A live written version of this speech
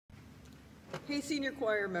Hey senior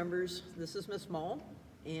choir members, this is Miss Mo,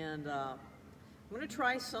 and I'm going to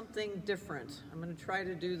try something different. I'm going to try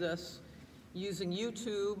to do this using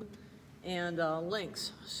YouTube and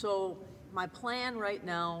links. So my plan right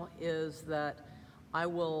now is that I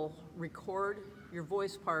will record your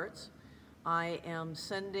voice parts. I am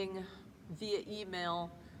sending via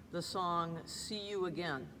email the song "See You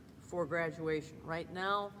Again" for graduation. Right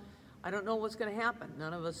now, I don't know what's going to happen.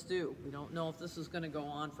 None of us do. We don't know if this is going to go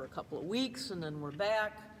on for a couple of weeks and then we're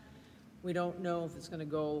back. We don't know if it's going to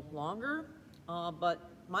go longer. But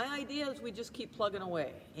my idea is we just keep plugging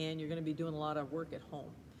away, and you're going to be doing a lot of work at home.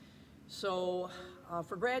 So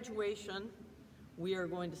for graduation, we are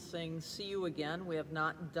going to sing "See You Again." We have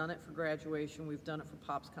not done it for graduation. We've done it for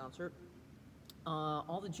Pop's concert.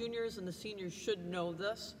 All the juniors and the seniors should know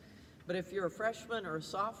this, but if you're a freshman or a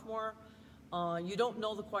sophomore, you don't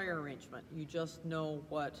know the choir arrangement. You just know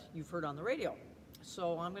what you've heard on the radio.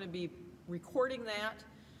 So I'm going to be recording that,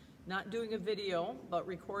 not doing a video, but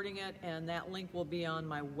recording it, and that link will be on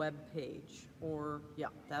my web page. Or, yeah,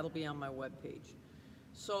 that'll be on my web page.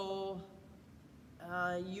 So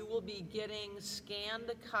you will be getting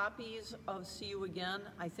scanned copies of "See You Again."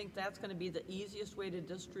 I think that's going to be the easiest way to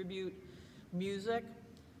distribute music,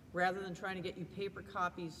 rather than trying to get you paper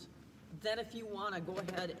copies. Then if you want to go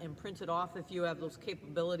ahead and print it off, if you have those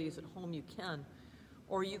capabilities at home, you can,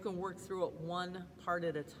 or you can work through it one part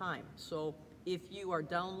at a time. So if you are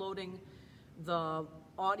downloading the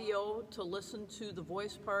audio to listen to the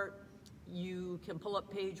voice part, you can pull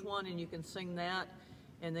up page 1 and you can sing that,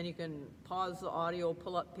 and then you can pause the audio,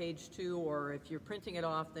 pull up page 2, or if you're printing it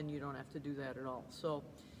off, then you don't have to do that at all. So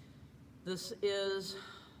this is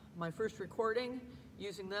my first recording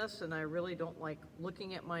using this, and I really don't like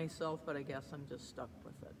looking at myself, but I guess I'm just stuck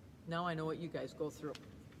with it. Now I know what you guys go through.